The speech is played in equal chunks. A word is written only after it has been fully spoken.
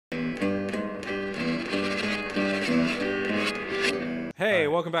Hey,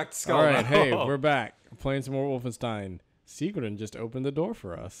 welcome back to Skelemetal. All right, hey, we're back. Playing some more Wolfenstein. Secretin just opened the door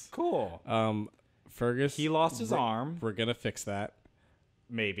for us. Cool. Fergus. He lost his arm. We're going to fix that.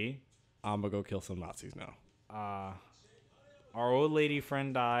 Maybe. I'm going to go kill some Nazis now. Our old lady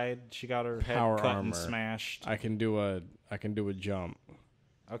friend died. She got her head Power cut armor. and smashed. I can do a jump.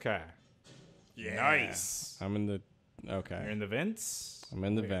 Okay. Yeah. Nice. I'm in the... Okay. You're in the vents? I'm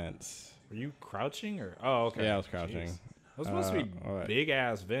in the vents. Were you crouching or... Oh, okay. Yeah, I was crouching. Jeez. Those must be right.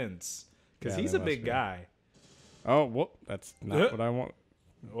 big-ass vents. Because Yeah, he's they a must big be. guy. Oh, whoop. That's not what I want.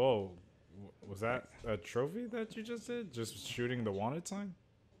 Whoa. Was that a trophy that you just did? Just shooting the wanted sign?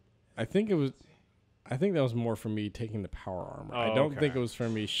 I think that was more for me taking the power armor. I Oh, don't okay. think it was for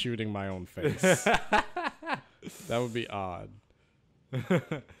me shooting my own face. That would be odd.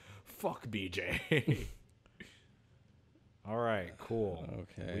 Fuck BJ. All right, cool.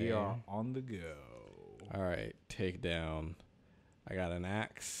 Okay. We are on the go. All right, takedown. I got an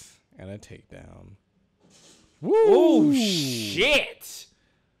axe and a takedown. Woo! Oh, shit!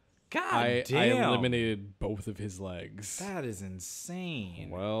 God I damn. eliminated both of his legs. That is insane.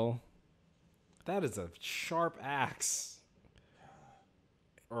 Well, That is a sharp axe.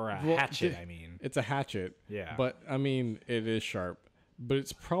 Or a Well, hatchet, I mean. it's a hatchet. Yeah. But, I mean, it is sharp. But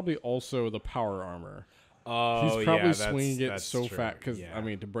it's probably also the power armor. Oh, He's probably yeah, swinging it that's so true. fast because, Yeah. I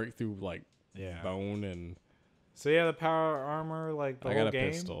mean, to break through, like, Yeah. bone and... So yeah, the power armor, like the I whole got a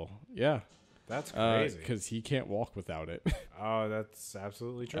game? pistol. Yeah. That's crazy. Because he can't walk without it. Oh, that's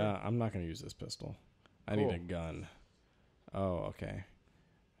absolutely true. I'm not going to use this pistol. I need Cool. a gun. Oh, okay.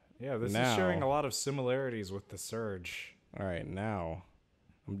 Yeah, this is Now- showing a lot of similarities with the Surge. All right, now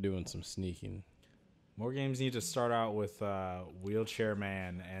I'm doing some sneaking. More games need to start out with Wheelchair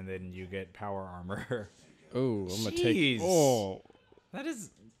Man, and then you get power armor. Oh, I'm going to take... Jeez. Oh, That is...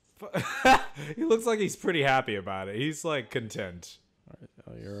 He looks like he's pretty happy about it. He's, like, content. all right.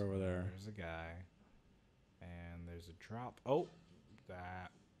 Oh, you're over there. There's a guy. And there's a drop. Oh,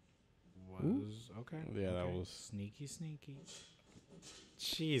 that was... Okay. Yeah, that okay. was- Sneaky, sneaky.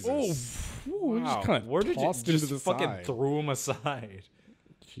 Jesus. Ooh, Wow. just kind Where of did you tossed into just the fucking side. threw him aside?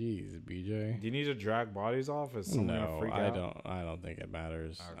 Jeez, BJ. Do you need to drag bodies off? Is someone gonna No, freak I out? don't. I don't think it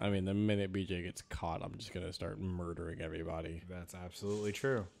matters. Okay. I mean, the minute BJ gets caught, I'm just gonna start murdering everybody. That's absolutely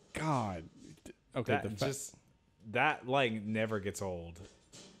true. God. Okay. That just that like never gets old.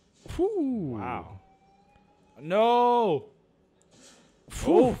 Whew. Wow. No.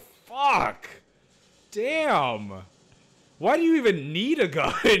 Oh fuck. Damn. Why do you even need a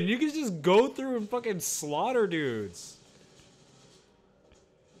gun? You can just go through and fucking slaughter dudes.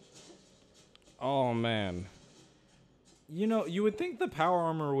 Oh man. You know, you would think the power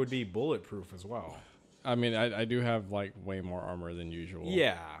armor would be bulletproof as well. I mean, I do have like way more armor than usual.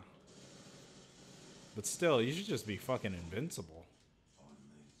 Yeah. But still, you should just be fucking invincible.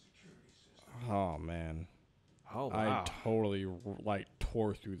 Oh man. Oh wow. I totally like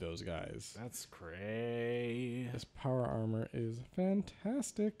tore through those guys. That's crazy. This power armor is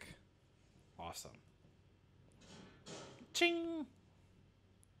fantastic. Awesome. Ching.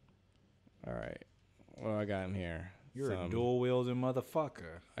 All right. What do I got in here? You're a dual wielding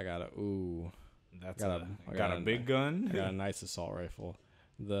motherfucker. I got a ooh. That's I got a big gun. I got a nice assault rifle.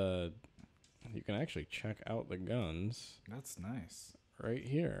 You can actually check out the guns That's nice. right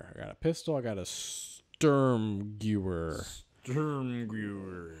here. I got a pistol. I got a Sturmgewehr.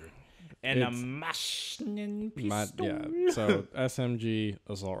 Sturmgewehr. And a It's- Maschinen pistol. Yeah. So SMG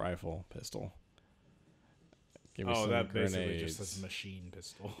assault rifle pistol. Give me Oh, some that grenades. basically just says machine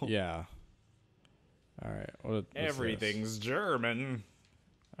pistol. Yeah. All right. What's Everything's German. This?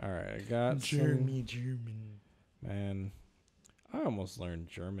 All right. I got German. Man, I almost learned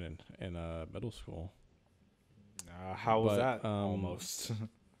German in middle school. How was But, that? Almost.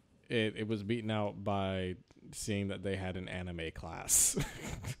 It was beaten out by seeing that they had an anime class.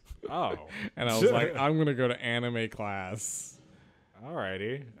 Oh. And I was like, I'm going to go to anime class.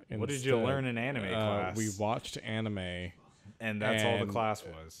 Alrighty. What did you Instead, learn in anime class? We watched anime. And that's all the and- class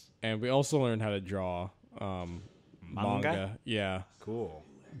was. And we also learned how to draw manga. Yeah. Cool.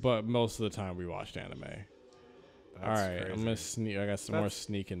 But most of the time we watched anime. That's All right. crazy. I'm going to sneak. I got some more That's-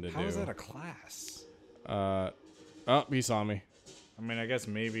 sneaking to do. How is that a class? Oh, he saw me. I mean, I guess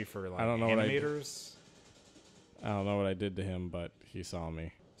maybe for like I don't know what I did. animators. I don't know what I did to him, but he saw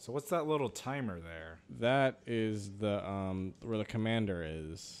me. So what's that little timer there? That is the where the commander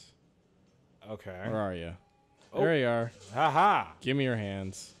is. Okay. Where are you? Oh. There you are. Haha. Give me your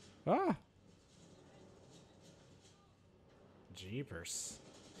hands. Ah. Jeepers.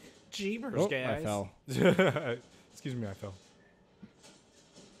 Jeepers, Oh, guys. I fell. Excuse me, I fell.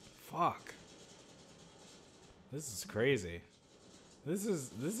 Fuck. This is crazy. This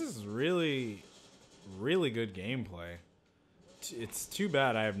is really, really good gameplay. It's too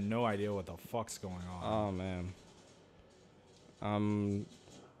bad I have no idea what the fuck's going on. Oh man.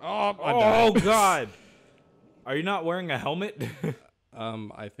 Oh God! Are you not wearing a helmet?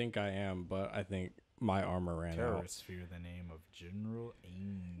 I think I am, but I think my armor ran out. Terrorists fear the name of General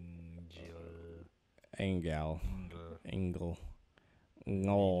Angel. Engel.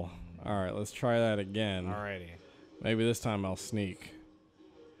 No. Alright, let's try that again. Alrighty. Maybe this time I'll sneak.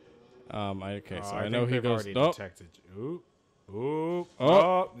 Okay, so I know think he they've goes. already Oh, detected you. Ooh. Oh.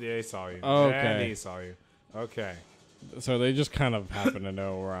 Oh. Yeah, he saw you. Okay. And he saw you. Okay. so they just kind of happen to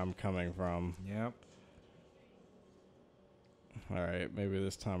know where I'm coming from. Yep. Alright, maybe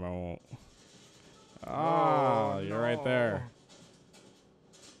this time I won't. Ah, you're right there.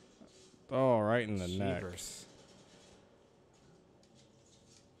 Oh, right in the neck. Jeepers.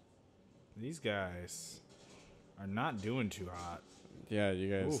 These guys are not doing too hot. Yeah, you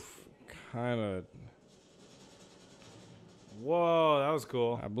guys Oof. kind of. Whoa, that was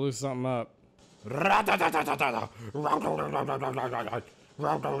cool. I blew something up.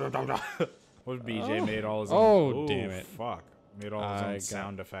 What BJ made all his Oh, own. damn it. Fuck. Made all his own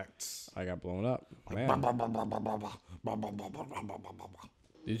sound effects. I got blown up. Man.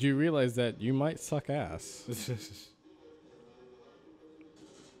 Did you realize that you might suck ass?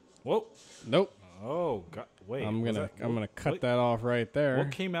 Whoa. Nope. Oh God! Wait. I'm was gonna cut what, that off right there.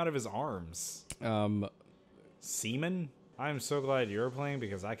 What came out of his arms? Semen? I'm so glad you're playing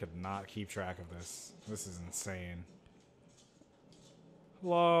because I could not keep track of this. This is insane.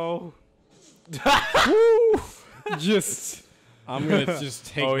 Hello. just. I'm gonna just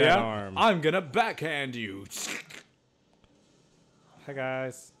take Oh that yeah. arm. I'm gonna backhand you. Hi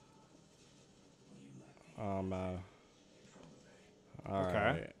guys. All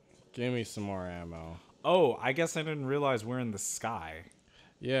right. Give me some more ammo. Oh, I guess I didn't realize we're in the sky.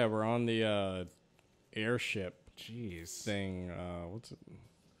 Yeah, we're on the airship Jeez. thing.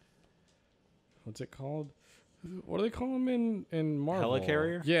 What's it called? What do they call them in Marvel?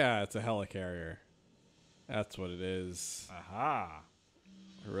 Helicarrier? Yeah, it's a helicarrier. That's what it is. Aha.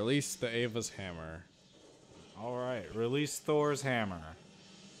 Release the Ava's hammer. All right. Release Thor's hammer.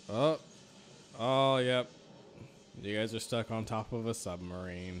 Oh, yep. You guys are stuck on top of a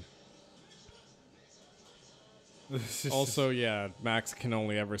submarine. Also, yeah, Max can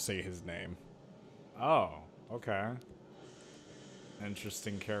only ever say his name. Oh, okay.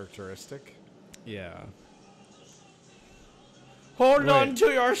 Interesting characteristic. Yeah. Hold on to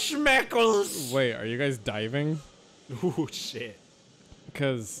your schmeckles. Wait, are you guys diving? Ooh, shit.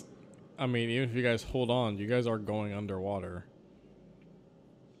 Because, I mean, even if you guys hold on, you guys are going underwater.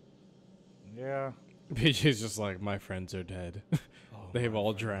 Yeah. BJ's just like, my friends are dead. They've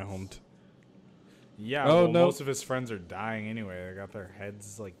all drowned. Yeah, oh, well, no. most of his friends are dying anyway. They got their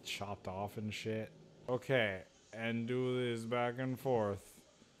heads, like, chopped off and shit. Okay, and do this back and forth.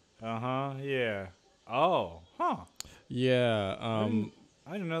 Uh-huh, yeah. Oh, huh. Yeah,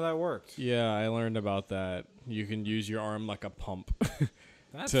 I didn't know that worked. yeah, I learned about that. You can use your arm like a pump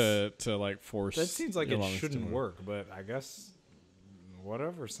That's, to like force. that seems like your it lungs to shouldn't move. work, but I guess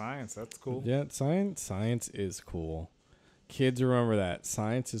whatever, science, that's cool. Yeah, science is cool. Kids, remember that.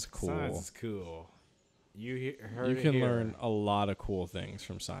 Science is cool. Science is cool. You heard You it can here. learn a lot of cool things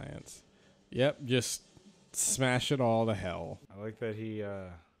from science. Yep, just smash it all to hell. I like that he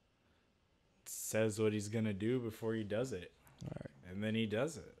says what he's gonna do before he does it. All right. And then he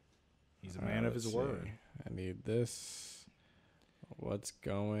does it. He's a man of his let's word. see. I need this. What's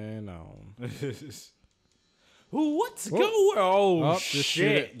going on? What's Whoa. going on? Oh, Just shit.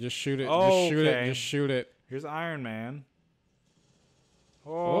 shoot it. Just shoot it. Oh, Just shoot okay. it. Just shoot it. Here's Iron Man.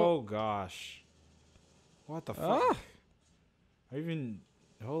 Oh, Whoa. gosh. What the fuck? Ah. I even...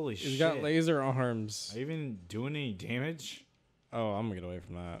 Holy shit. He's got laser arms. Are you even doing any damage? Oh, I'm gonna get away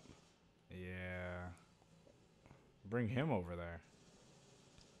from that. Yeah. Bring him over there.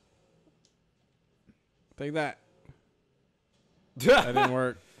 Take that. That didn't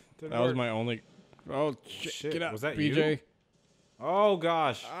work. Didn't That was work. my only. Oh shit! Get up, Was that BJ. you? Oh,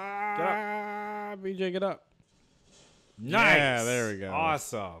 gosh. BJ, get up. Nice. Yeah, there we go.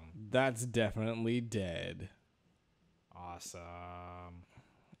 Awesome. That's definitely dead. Awesome.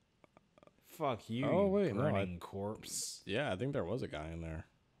 Fuck you, Oh, wait, no, burning corpse. Yeah, I think there was a guy in there.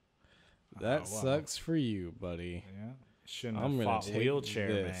 That well. sucks for you, buddy. Yeah. Shouldn't I'm have gonna fought take wheelchair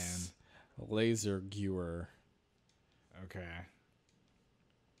this laser gewer. man. Okay.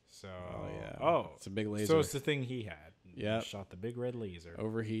 So. Oh yeah. Oh. it's a big laser. So it's the thing he had. Yep. Shot the big red laser.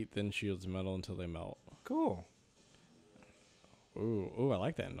 Overheat, then shields metal until they melt. Cool. Ooh, I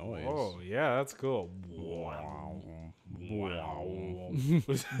like that noise. Oh yeah, that's cool.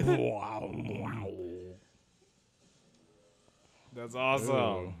 That's awesome.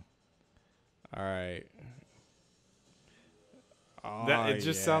 Ooh. All right. Oh, That it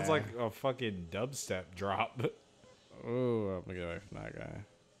just sounds like a fucking dubstep drop. Ooh, I'm gonna get away from that guy.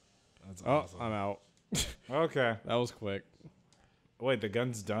 That's Oh, awesome. I'm out. Okay. That was quick. Wait, the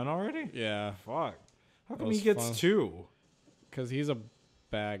gun's done already? Yeah. Fuck. How come was he gets fun. 2? Because he's a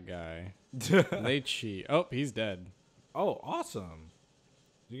bad guy. They cheat. Oh, he's dead. Oh, awesome.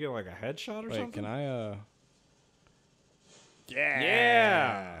 You get like a headshot or Wait, something? can I,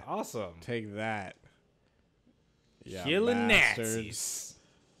 Yeah. Awesome. Take that. Yeah, Killing bastards. Nazis.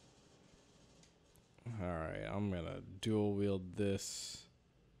 Alright, I'm gonna dual wield this.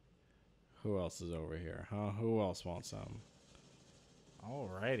 Who else is over here? Huh? Who else wants some?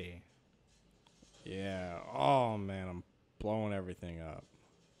 Alrighty. Yeah. Oh, man, I'm blowing everything up.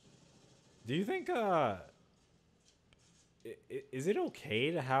 Do you think, is it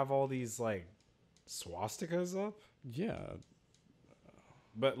okay to have all these, like, swastikas up? Yeah.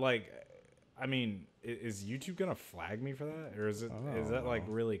 But, like, I mean, is YouTube gonna flag me for that? Or is that, like,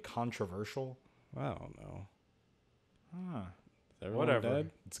 really controversial? I don't know. Huh. Is everyone Whatever.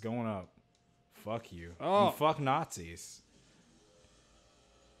 dead? It's going up. Fuck you. Oh. And fuck Nazis.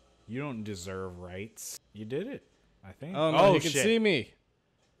 You don't deserve rights. You did it, I think. Oh, no, you shit. can see me.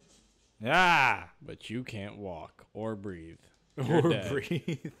 Ah. But you can't walk or breathe. Or You're dead.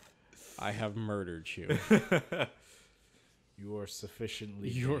 breathe. I have murdered you. You are sufficiently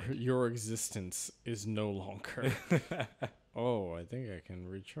Your existence is no longer. Oh, I think I can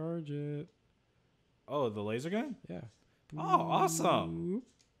recharge it. Oh, the laser gun? Yeah. Oh, awesome.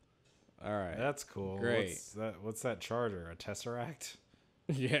 All right. That's cool. Great. What's that charger? A Tesseract?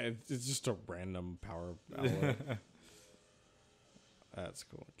 Yeah, it's just a random power outlet. That's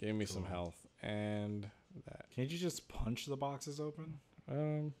cool. Gave me some health and that. Can't you just punch the boxes open?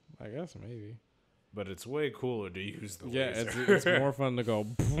 I guess maybe. But it's way cooler to use the Yeah, laser. it's more fun to go. All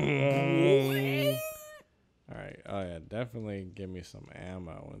right. Oh yeah, definitely give me some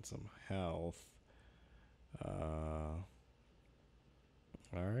ammo and some health.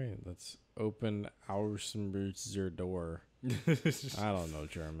 All right, let's open Außenbücher door. I don't know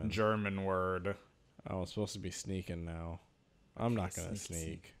German. German word. Oh, I'm supposed to be sneaking now. I'm not gonna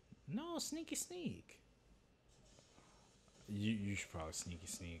sneak. No, sneak. You should probably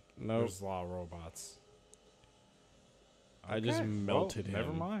sneak. Nope. There's a lot of robots. I just melted him.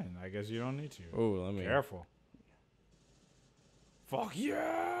 Never mind. I guess you don't need to. Oh, let me. Careful. Fuck you!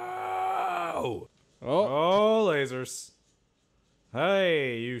 Oh. Oh, lasers.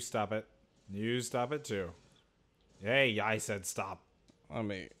 Hey, you stop it. You stop it too. Hey, I said stop. I'm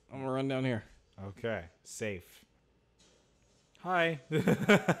gonna run down here. Okay, safe. Hi.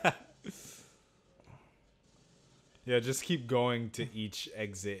 Yeah, just keep going to each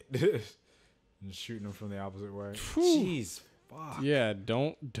exit and shooting them from the opposite way. Jeez, fuck. Yeah,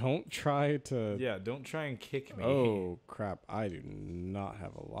 don't try to. Yeah, don't try and kick me. Oh crap! I do not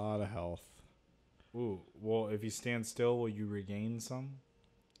have a lot of health. Ooh, well, if you stand still, will you regain some?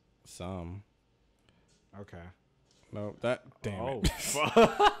 Some. Okay. No, that. Damn Oh, it.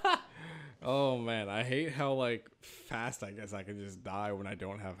 fuck. Oh man, I hate how like fast I guess I can just die when I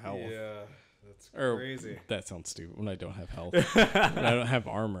don't have health. Yeah, that's Or, crazy. That sounds stupid. When I don't have health, when I don't have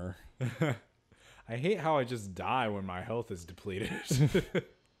armor. I hate how I just die when my health is depleted.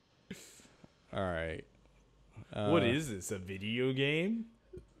 All right. What is this? A video game?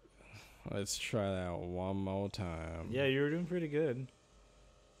 Let's try that one more time. Yeah, you were doing pretty good.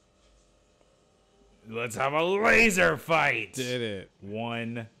 Let's have a laser fight. Did it.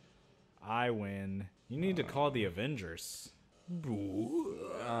 One. I win. You need to call the Avengers.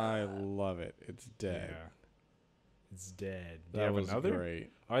 I love it. It's dead. Yeah. It's dead. Do you That have was another?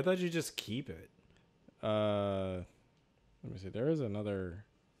 great. Oh, I thought you just keep it. Let me see. There is another.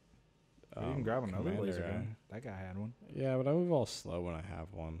 You can grab another commander laser guy. gun. That guy had one. Yeah, but I move all slow when I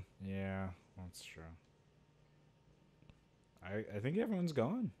have one. Yeah, that's true. I think everyone's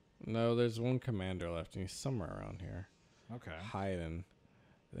gone. No, there's one commander left, and he's somewhere around here. Okay. Hiding.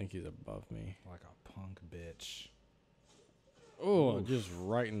 I think he's above me. Like a punk bitch. Oh, just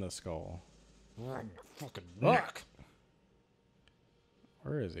right in the skull. Right in your fucking neck.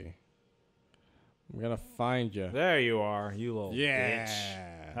 Where is he? I'm gonna find you. There you are, you little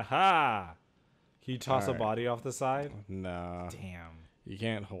bitch. Haha. Can you toss a Alright. body off the side? Nah. Damn. You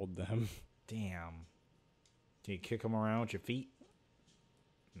can't hold them. Damn. Can you kick them around with your feet?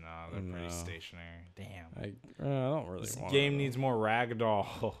 No, they're pretty No. stationary. Damn. I don't really This want game needs more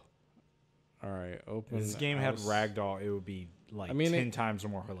ragdoll. Alright, open. If this game had house. ragdoll, it would be like I mean, 10 times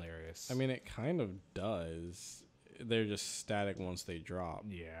more hilarious. I mean, it kind of does. they're just static once they drop.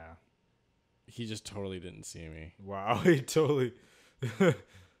 Yeah. He just totally didn't see me. Wow, he totally. What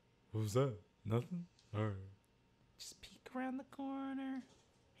was that? Nothing? All right. Just peek around the corner.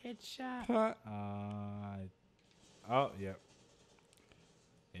 Headshot. Oh, yep.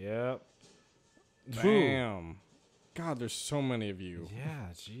 Yep. Bam. God, there's so many of you. Yeah,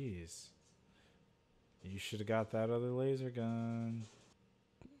 jeez. You should have got that other laser gun.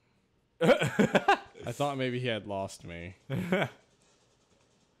 I thought maybe he had lost me. Yeah,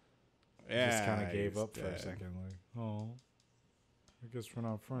 Yeah, just kind of gave he's up for a dead. second. Like, oh, I guess we're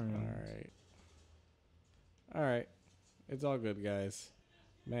not friends. All right. It's all good, guys.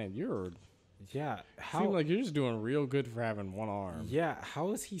 Man, Yeah, seem like you're just doing real good for having one arm. Yeah,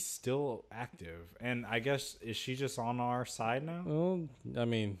 how is he still active? And I guess, is she just on our side now? Well, I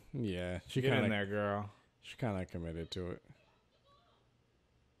mean, yeah. She Get kind in of there, girl. She kind of committed to it.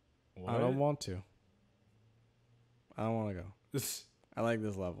 What? I don't want to. I don't want to go. I like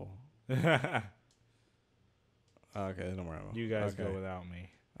this level. Okay, no more ammo. You guys go without me.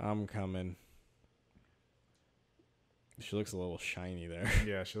 I'm coming. She looks a little shiny there.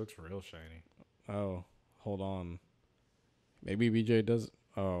 Yeah, she looks real shiny. Oh, hold on. Maybe BJ does.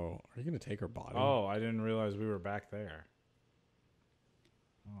 Oh, are you going to take her body? Oh, I didn't realize we were back there.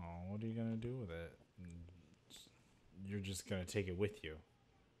 Oh, what are you going to do with it? You're just going to take it with you.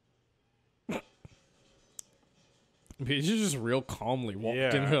 BJ just real calmly walked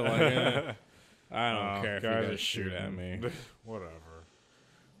Yeah. in there like, I don't care if you guys guys are shoot at shooting. me. Whatever.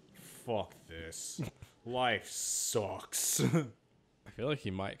 Fuck this. Life sucks. I feel like he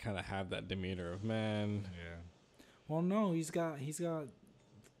might kind of have that demeanor of, man. Yeah. Well, no, he's got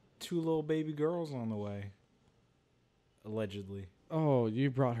 2 little baby girls on the way. Allegedly. Oh, you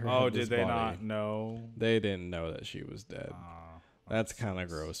brought her. Oh, headless did they body. not know? They didn't know that she was dead. That's kind of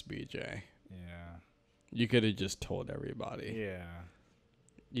sucks. gross, BJ. Yeah. You could have just told everybody. Yeah.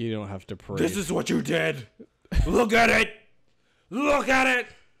 You don't have to parade. This is what you did. Look at it. Look at it.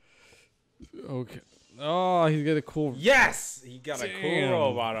 Okay. Oh, he's got a cool. Yes, he got a cool Damn.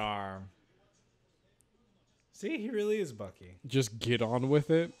 robot arm. See, he really is Bucky. Just get on with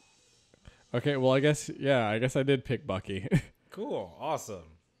it. Okay, well, I guess I did pick Bucky. Cool. Awesome.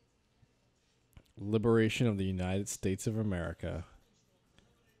 Liberation of the United States of America.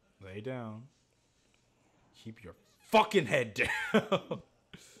 Lay down. Keep your fucking head down.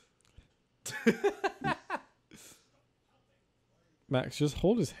 Max, just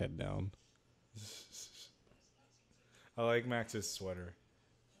hold his head down. I like Max's sweater.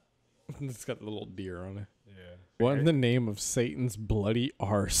 It's got a little deer on it. Yeah. What in the name of Satan's bloody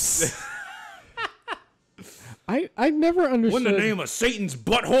arse? I never understood. What in the name of Satan's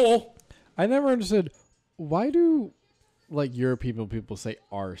butthole? I never understood why do like European people say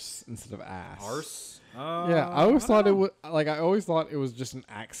arse instead of ass. Arse? Yeah, I always thought it was like I always thought it was just an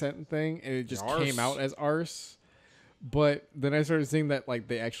accent thing, and it just Arse. came out as arse. But then I started seeing that like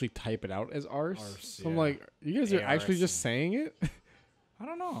they actually type it out as arse. So I'm yeah. like, you guys are actually just saying it? I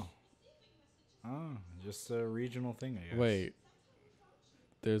don't know. Oh, just a regional thing, I guess. Wait,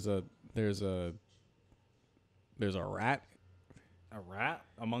 there's a rat. A rat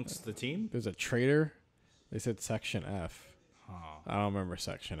amongst the team? There's a traitor. They said Section F. Huh. I don't remember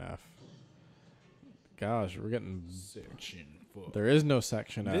Section F. Gosh, we're getting. Section 4. There is no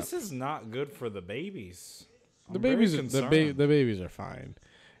Section F. This is not good for the babies. The babies are fine.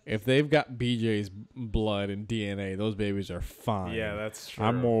 If they've got BJ's blood and DNA, those babies are fine. Yeah, that's true.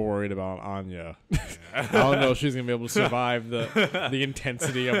 I'm more worried about Anya. I don't know if she's gonna be able to survive the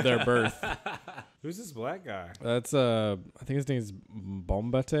intensity of their birth. Who's this black guy? That's I think his name's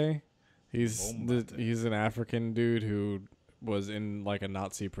Bombate. He's an African dude who was in like a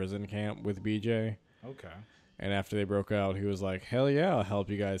Nazi prison camp with BJ. Okay. And after they broke out, he was like, "Hell yeah, I'll help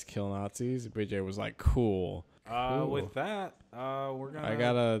you guys kill Nazis." BJ was like, "Cool." Cool. With that, we're gonna. I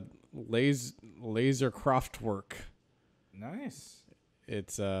got a laser craft work. Nice.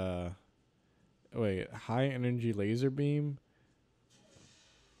 It's high energy laser beam.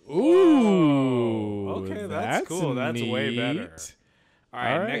 Ooh. Okay, that's cool. That's way better. neat. All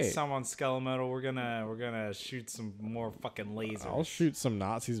right, All right. next time on Skelemetal, we're gonna shoot some more fucking lasers. I'll shoot some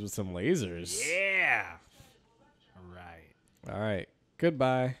Nazis with some lasers. Yeah. All right. All right.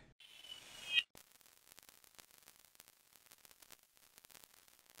 Goodbye.